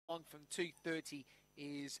Along from 230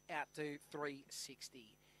 is out to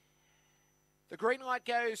 360. The green light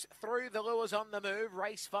goes through. The lure's on the move.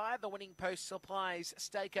 Race 5, the winning post supplies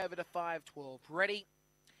stake over to 5-12. Ready?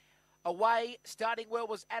 Away, starting well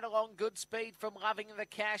was Adelong, good speed from Loving the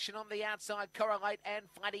Cash, and on the outside Correlate and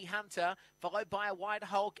Flatty Hunter, followed by a White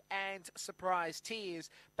Hulk and Surprise Tears.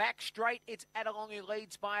 Back straight, it's Adelong who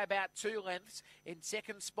leads by about 2 lengths. In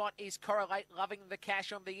second spot is Correlate, Loving the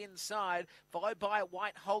Cash on the inside, followed by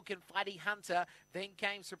White Hulk and Flatty Hunter. Then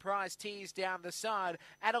came Surprise Tears down the side.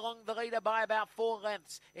 Adelong the leader by about 4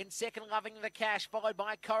 lengths. In second, Loving the Cash, followed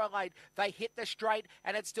by Correlate. They hit the straight,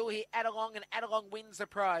 and it's still here Adelong, and Adelong wins the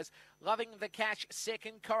prize. Loving the Cash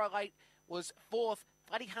second, Correlate was fourth.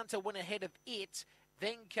 Flatty Hunter went ahead of it.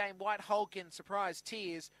 Then came White Hulk and Surprise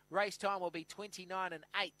Tears. Race time will be 29 and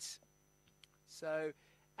 8. So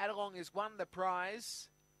Adelong has won the prize.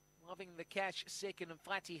 Loving the Cash second, and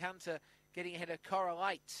Flatty Hunter getting ahead of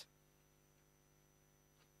Correlate.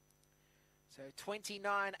 So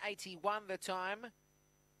 29.81 the time.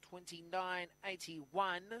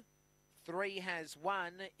 29.81. 3 has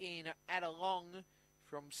won in Adelong.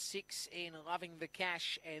 From 6 in Loving the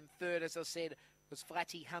Cash, and third, as I said, was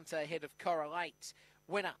Flatty Hunter ahead of Correlate.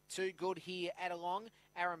 Winner, Too Good here at Along.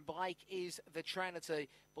 Aaron Blake is the trainer to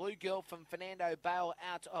Blue Girl from Fernando Bale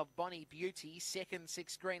out of Bonnie Beauty. Second,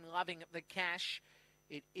 6 green, Loving the Cash.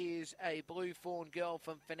 It is a Blue Fawn Girl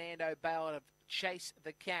from Fernando Bale out of Chase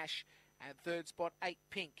the Cash. And third spot, 8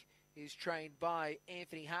 Pink, is trained by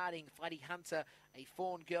Anthony Harding. Flatty Hunter, a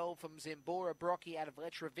Fawn Girl from Zembora Brocky out of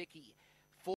Letra Vicky.